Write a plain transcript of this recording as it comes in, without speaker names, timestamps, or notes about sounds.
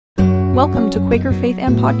Welcome to Quaker Faith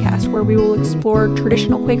and Podcast, where we will explore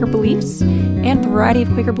traditional Quaker beliefs and the variety of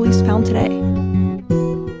Quaker beliefs found today.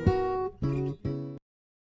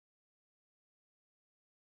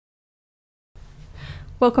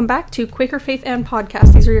 Welcome back to Quaker Faith and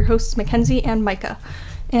Podcast. These are your hosts, Mackenzie and Micah.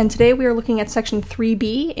 And today we are looking at section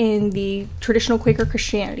 3B in the Traditional Quaker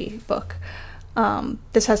Christianity book.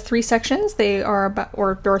 This has three sections. There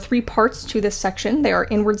are three parts to this section. They are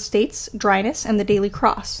Inward States, Dryness, and the Daily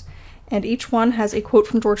Cross. And each one has a quote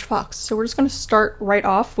from George Fox. So we're just going to start right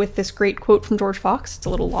off with this great quote from George Fox. It's a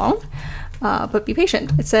little long, but be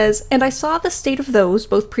patient. It says, "And I saw the state of those,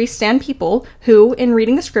 both priests and people, who, in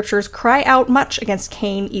reading the scriptures, cry out much against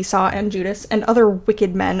Cain, Esau, and Judas, and other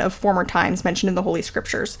wicked men of former times mentioned in the Holy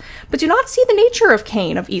Scriptures, but do not see the nature of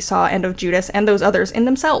Cain, of Esau, and of Judas, and those others in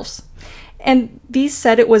themselves. And these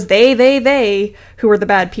said it was they who were the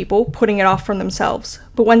bad people, putting it off from themselves.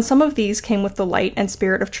 But when some of these came with the light and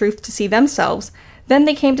spirit of truth to see themselves, then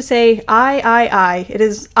they came to say, I, it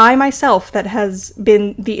is I myself that has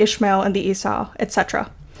been the Ishmael and the Esau, etc.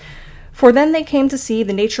 For then they came to see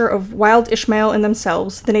the nature of wild Ishmael in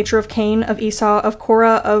themselves, the nature of Cain, of Esau, of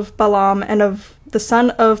Korah, of Balaam, and of the son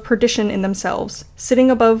of perdition in themselves, sitting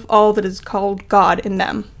above all that is called God in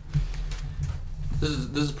them."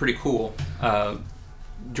 This is pretty cool.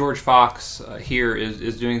 George Fox here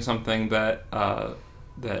is doing something that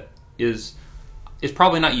is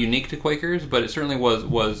probably not unique to Quakers, but it certainly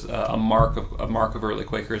was a mark of early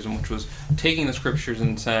Quakerism, which was taking the scriptures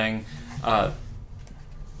and saying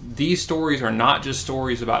these stories are not just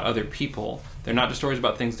stories about other people. They're not just stories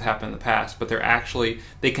about things that happened in the past, but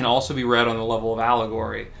they can also be read on the level of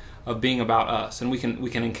allegory, of being about us, and we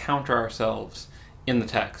can encounter ourselves in the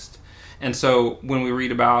text. And so when we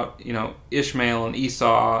read about, Ishmael and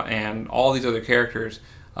Esau and all these other characters,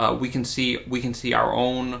 we can see our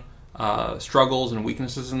own struggles and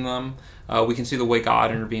weaknesses in them. We can see the way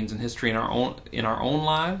God intervenes in history in our own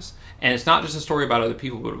lives. And it's not just a story about other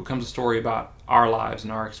people, but it becomes a story about our lives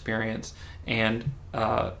and our experience, and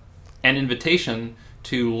an invitation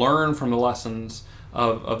to learn from the lessons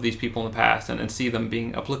of these people in the past and see them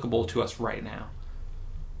being applicable to us right now.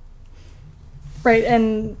 Right,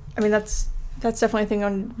 and I mean that's definitely a thing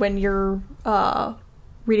on when you're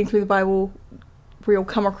reading through the Bible, where you'll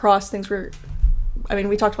come across things where, I mean,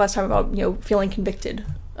 we talked last time about feeling convicted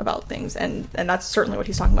about things, and that's certainly what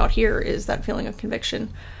he's talking about here, is that feeling of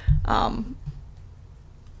conviction. I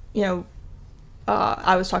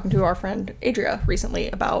was talking to our friend Adria recently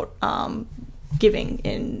about giving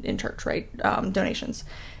in church, right? Donations,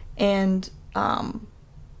 and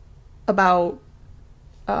about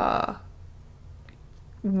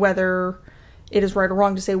whether it is right or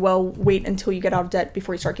wrong to say, well, wait until you get out of debt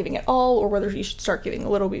before you start giving at all, or whether you should start giving a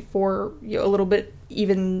little before, a little bit,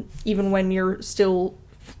 even when you're still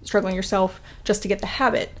struggling yourself, just to get the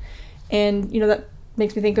habit. And that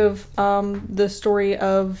makes me think of the story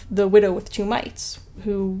of the widow with two mites,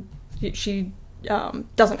 who she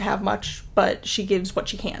doesn't have much, but she gives what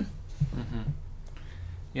she can. Mm-hmm.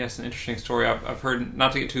 Yes, an interesting story. I've heard,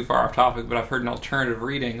 not to get too far off topic, but I've heard an alternative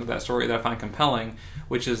reading of that story that I find compelling,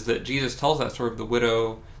 which is that Jesus tells that story of the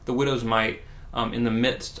widow's mite, in the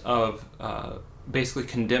midst of basically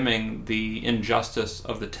condemning the injustice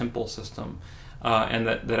of the temple system, and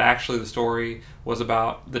that actually the story was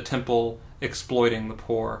about the temple exploiting the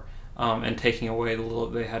poor, and taking away the little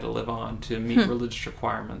they had to live on to meet religious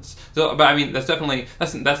requirements. So, but I mean, that's definitely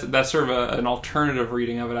that's sort of an alternative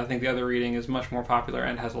reading of it. I think the other reading is much more popular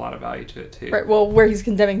and has a lot of value to it too. Right. Well, where he's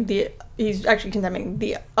actually condemning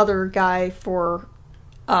the other guy for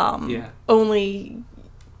only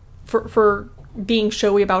for being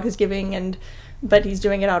showy about his giving, but he's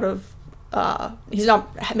doing it out of he's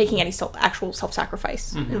not making any actual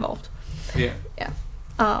self-sacrifice involved. Yeah.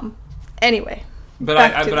 Yeah. Anyway. But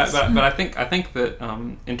I think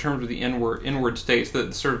that in terms of the inward states,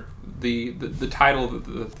 that sort of the title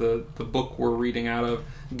that the book we're reading out of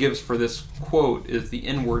gives for this quote is the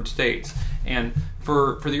inward states. And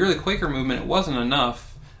for the early Quaker movement, it wasn't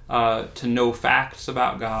enough to know facts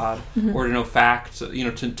about God, or to know facts,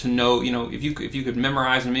 to know, if you could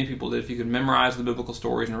memorize, and many people did, if you could memorize the biblical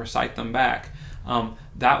stories and recite them back,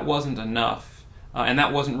 that wasn't enough, and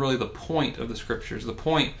that wasn't really the point of the scriptures. The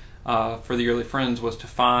point for the early friends was to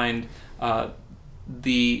find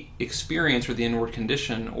the experience or the inward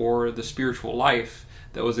condition or the spiritual life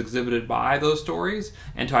that was exhibited by those stories,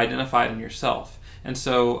 and to identify it in yourself. And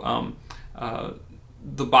so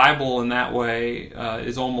the Bible in that way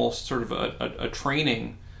is almost sort of a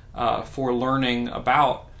training for learning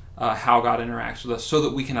about how God interacts with us, so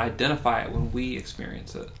that we can identify it when we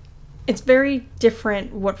experience it. it's very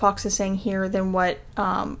different what Fox is saying here than what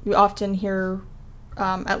we often hear,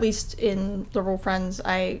 at least in Liberal Friends.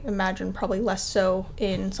 I imagine probably less so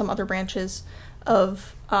in some other branches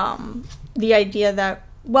of the idea that,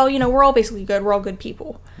 well, we're all basically good. We're all good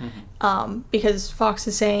people. Because Fox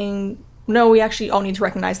is saying, no, we actually all need to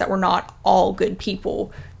recognize that we're not all good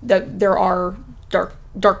people, that there are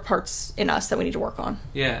dark parts in us that we need to work on.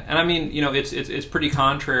 Yeah, and I mean, it's pretty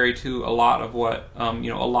contrary to a lot of what a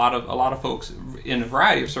lot of folks in a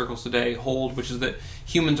variety of circles today hold, which is that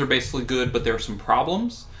humans are basically good, but there are some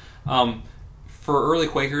problems. For early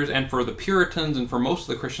Quakers and for the Puritans and for most of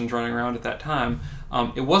the Christians running around at that time,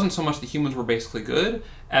 it wasn't so much that humans were basically good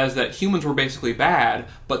as that humans were basically bad,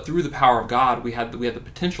 but through the power of God, we had the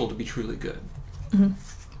potential to be truly good. Mm-hmm.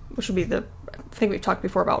 Which would be I think we've talked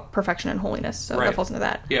before about perfection and holiness, so right. That falls into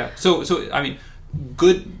that. Yeah. So I mean,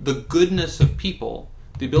 the goodness of people,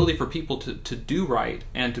 the ability for people to do right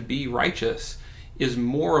and to be righteous, is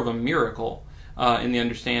more of a miracle in the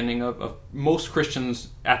understanding of most Christians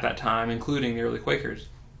at that time, including the early Quakers,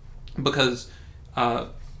 because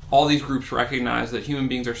all these groups recognize that human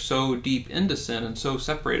beings are so deep into sin and so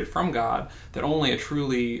separated from God that only a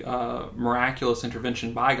truly miraculous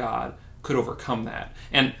intervention by God could overcome that.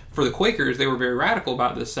 And for the Quakers, they were very radical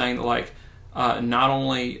about this, saying that not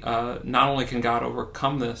only can God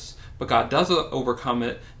overcome this, but God does overcome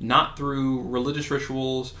it not through religious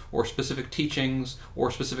rituals or specific teachings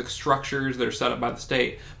or specific structures that are set up by the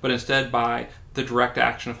state, but instead by the direct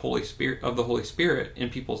action of the Holy Spirit in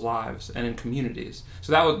people's lives and in communities.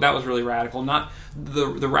 So that was really radical. Not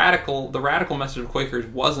the radical message of Quakers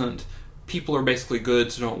wasn't people are basically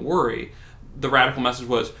good, so don't worry. The radical message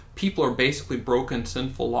was people are basically broken,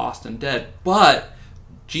 sinful, lost, and dead, but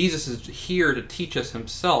Jesus is here to teach us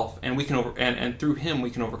himself, and we can and through him we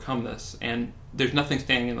can overcome this, and there's nothing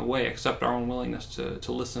standing in the way except our own willingness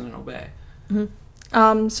to listen and obey.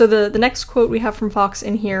 Mm-hmm. So the next quote we have from Fox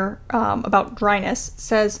in here about dryness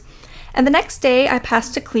says, "And the next day I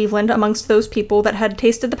passed to Cleveland amongst those people that had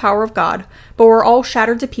tasted the power of God, but were all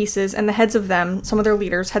shattered to pieces, and the heads of them, some of their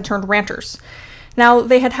leaders, had turned ranters. Now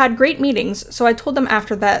they had had great meetings, so I told them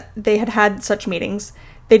after that they had had such meetings.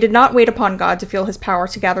 They did not wait upon God to feel his power,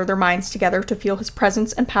 to gather their minds together, to feel his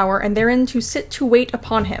presence and power, and therein to sit to wait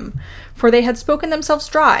upon him. For they had spoken themselves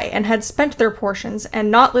dry, and had spent their portions,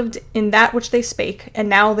 and not lived in that which they spake, and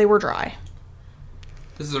now they were dry."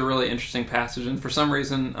 This is a really interesting passage, and for some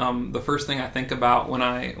reason, the first thing I think about when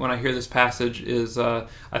I hear this passage is I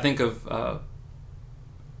think of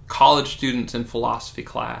college students in philosophy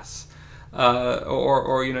class.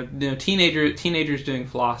 Or teenagers doing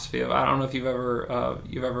philosophy. I don't know if you've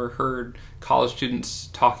ever heard college students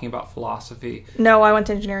talking about philosophy. No, I went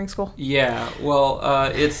to engineering school. Yeah, well,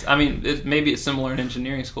 maybe it's similar in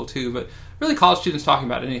engineering school too, but really college students talking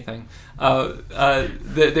about anything.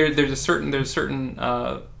 There's a certain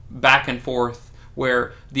back and forth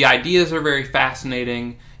where the ideas are very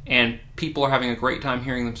fascinating and people are having a great time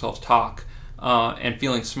hearing themselves talk and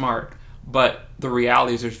feeling smart. But the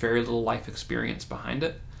reality is there's very little life experience behind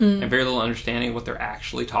it, and very little understanding of what they're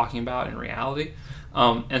actually talking about in reality.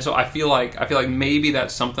 And so I feel like maybe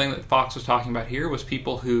that's something that Fox was talking about here, was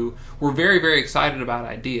people who were very, very excited about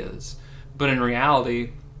ideas, but in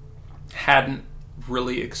reality hadn't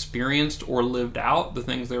really experienced or lived out the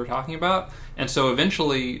things they were talking about. And so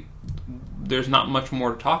eventually there's not much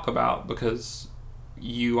more to talk about because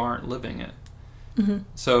you aren't living it. Mm-hmm.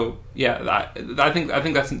 So yeah, I think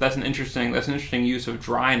that's an interesting use of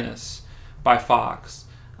dryness by Fox.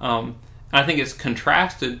 And I think it's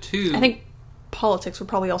contrasted to. I think politics would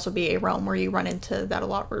probably also be a realm where you run into that a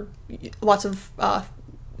lot, where lots of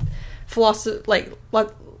philosophy,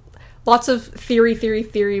 lots of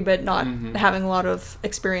theory, but not having a lot of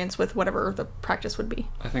experience with whatever the practice would be.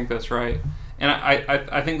 I think that's right, and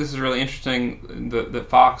I think this is really interesting that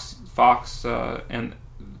Fox and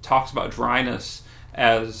talks about dryness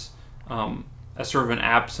as sort of an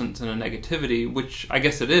absence and a negativity, which I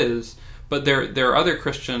guess it is. But there are other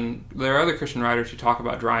Christian writers who talk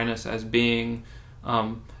about dryness as being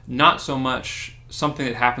not so much something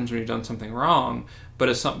that happens when you've done something wrong, but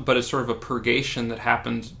as sort of a purgation that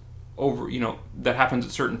happens that happens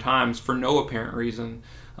at certain times for no apparent reason.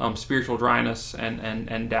 Spiritual dryness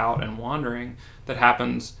and doubt and wandering that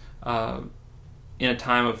happens in a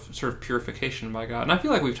time of sort of purification by God. And I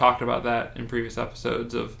feel like we've talked about that in previous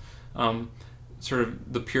episodes of sort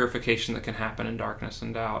of the purification that can happen in darkness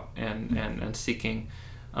and doubt and seeking.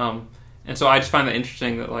 And so I just find that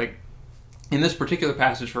interesting that, like, in this particular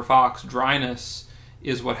passage for Fox, dryness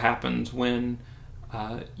is what happens when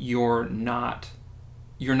you're not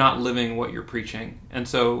living what you're preaching. And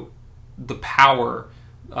so the power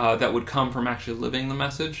that would come from actually living the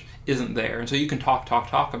message isn't there. And so you can talk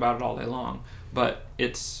about it all day long, but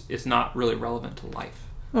it's not really relevant to life.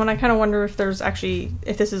 Well, and I kind of wonder if this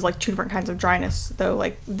is like two different kinds of dryness, though,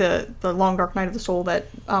 like the long dark night of the soul that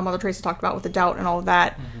Mother Teresa talked about with the doubt and all of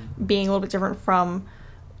that, being a little bit different from,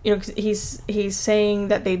 'cause he's saying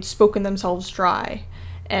that they'd spoken themselves dry,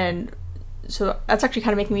 and so that's actually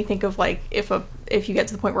kind of making me think of like if you get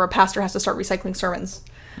to the point where a pastor has to start recycling sermons,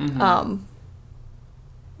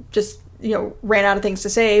 just ran out of things to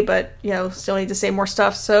say, but still need to say more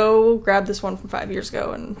stuff, so grab this one from 5 years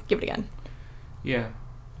ago and give it again. Yeah.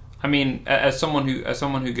 I mean, as someone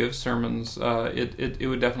who gives sermons, it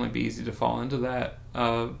would definitely be easy to fall into that.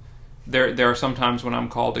 There are some times when I'm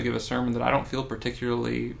called to give a sermon that I don't feel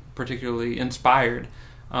particularly inspired,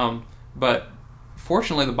 but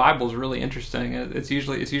fortunately the Bible is really interesting. It's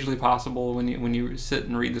usually possible when you sit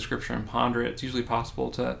and read the Scripture and ponder it. It's usually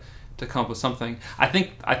possible to come up with something. I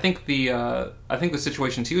think the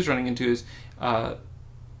situations he was running into is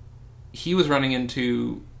he was running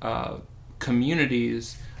into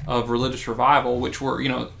communities of religious revival, which were,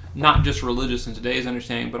 not just religious in today's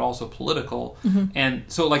understanding, but also political. And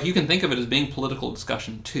so, like, you can think of it as being political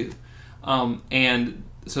discussion, too. And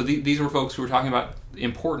so these were folks who were talking about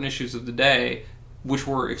important issues of the day, which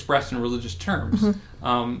were expressed in religious terms.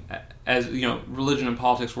 As, religion and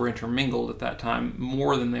politics were intermingled at that time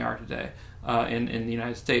more than they are today in the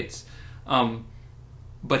United States.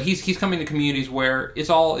 But he's coming to communities where it's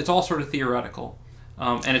all sort of theoretical,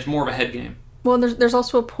 and it's more of a head game. Well, there's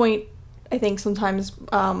also a point, I think, sometimes,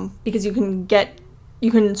 because you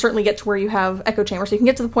can certainly get to where you have echo chambers. So you can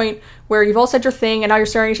get to the point where you've all said your thing, and now you're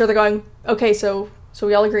staring at each other going, okay, so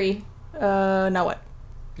we all agree. Now what?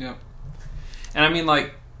 Yeah. And I mean,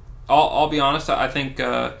 like, I'll be honest, I think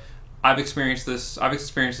I've experienced this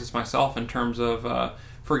myself in terms of,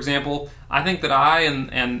 for example, I think that I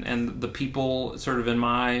and the people sort of in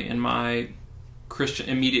my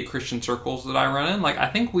immediate Christian circles that I run in, like, I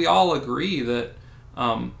think we all agree that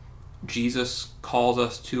Jesus calls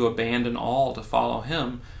us to abandon all to follow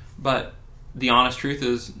him, but the honest truth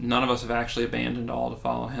is none of us have actually abandoned all to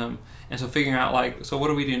follow him. And so figuring out, like, so what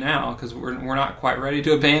do we do now? Because we're not quite ready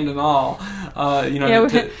to abandon all.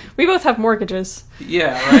 We both have mortgages.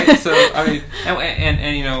 Yeah, right. So I mean,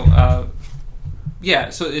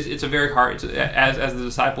 so it's a very hard, as the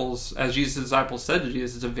disciples, as Jesus' disciples said to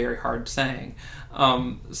Jesus, it's a very hard saying.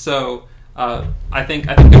 I think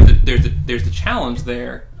there's the challenge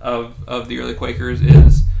there of the early Quakers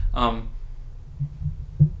is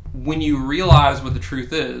when you realize what the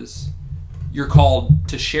truth is, you're called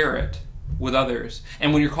to share it with others,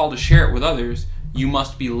 and when you're called to share it with others, you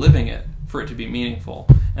must be living it for it to be meaningful.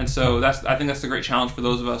 And so I think that's the great challenge for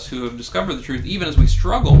those of us who have discovered the truth, even as we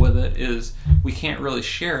struggle with it, is we can't really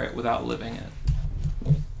share it without living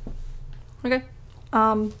it. Okay.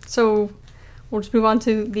 So we'll just move on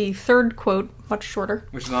to the third quote, much shorter.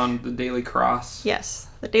 Which is on the Daily Cross. Yes,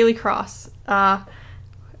 the Daily Cross,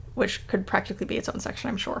 which could practically be its own section,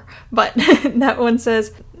 I'm sure. But that one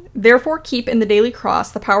says, "Therefore keep in the Daily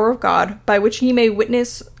Cross the power of God, by which ye may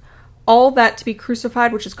witness all that to be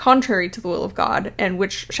crucified which is contrary to the will of God, and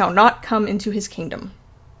which shall not come into his kingdom."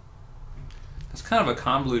 That's kind of a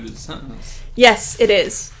convoluted sentence. Yes, it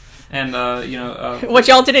is. And, what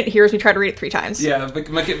y'all didn't hear is we tried to read it 3 times. Yeah,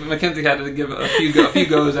 Mackenzie had to give a few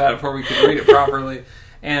goes at it before we could read it properly.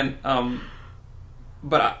 And,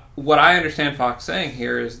 but what I understand Fox saying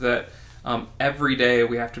here is that every day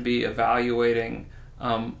we have to be evaluating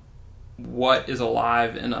what is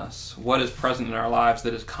alive in us, what is present in our lives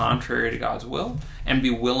that is contrary to God's will, and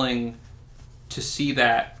be willing to see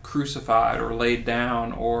that crucified or laid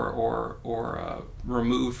down or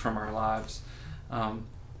removed from our lives.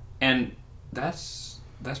 And that's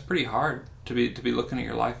pretty hard to be looking at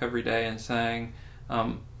your life every day and saying,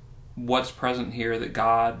 what's present here that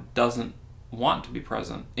God doesn't want to be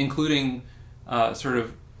present, including sort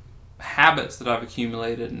of habits that I've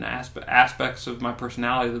accumulated and aspects of my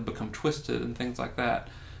personality that become twisted and things like that.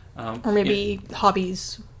 Or maybe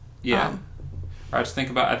hobbies. Yeah. I just think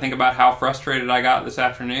about how frustrated I got this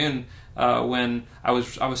afternoon when I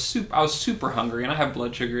was super hungry, and I have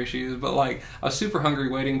blood sugar issues, but like I was super hungry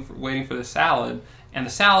waiting for the salad, and the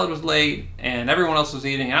salad was late, and everyone else was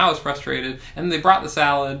eating, and I was frustrated, and then they brought the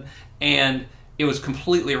salad, and it was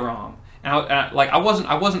completely wrong. And I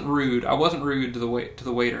wasn't rude. I wasn't rude to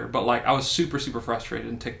the waiter, but like I was super frustrated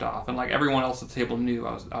and ticked off, and like everyone else at the table knew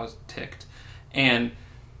I was ticked, and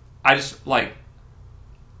I just like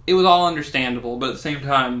it was all understandable, but at the same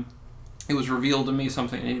time, it was revealed to me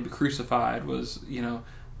something that needed to be crucified was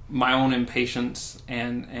my own impatience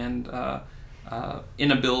and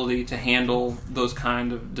inability to handle those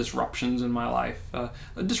kind of disruptions in my life.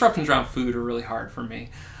 Disruptions around food are really hard for me.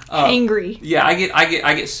 Hangry. Yeah, I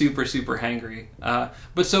get super hangry.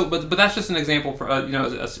 But that's just an example for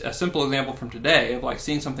a simple example from today of like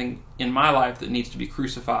seeing something in my life that needs to be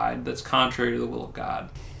crucified that's contrary to the will of God.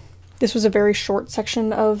 This was a very short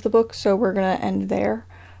section of the book, so we're gonna end there.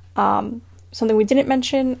 Something we didn't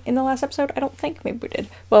mention in the last episode, I don't think, maybe we did.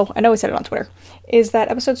 Well, I know we said it on Twitter, is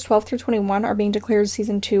that episodes 12 through 21 are being declared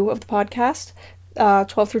season 2 of the podcast.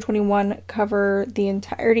 12 through 21 cover the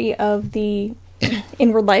entirety of the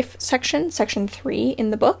Inward Life section 3 in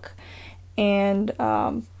the book. And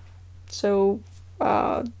so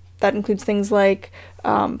that includes things like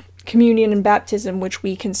communion and baptism, which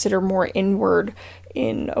we consider more inward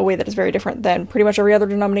in a way that is very different than pretty much every other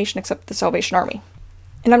denomination except the Salvation Army.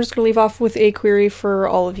 And I'm just going to leave off with a query for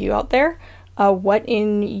all of you out there. What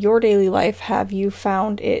in your daily life have you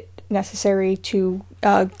found it necessary to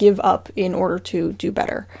give up in order to do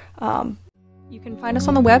better? You can find us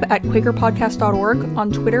on the web at quakerpodcast.org,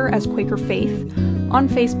 on Twitter as Quaker Faith, on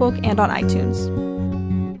Facebook, and on iTunes.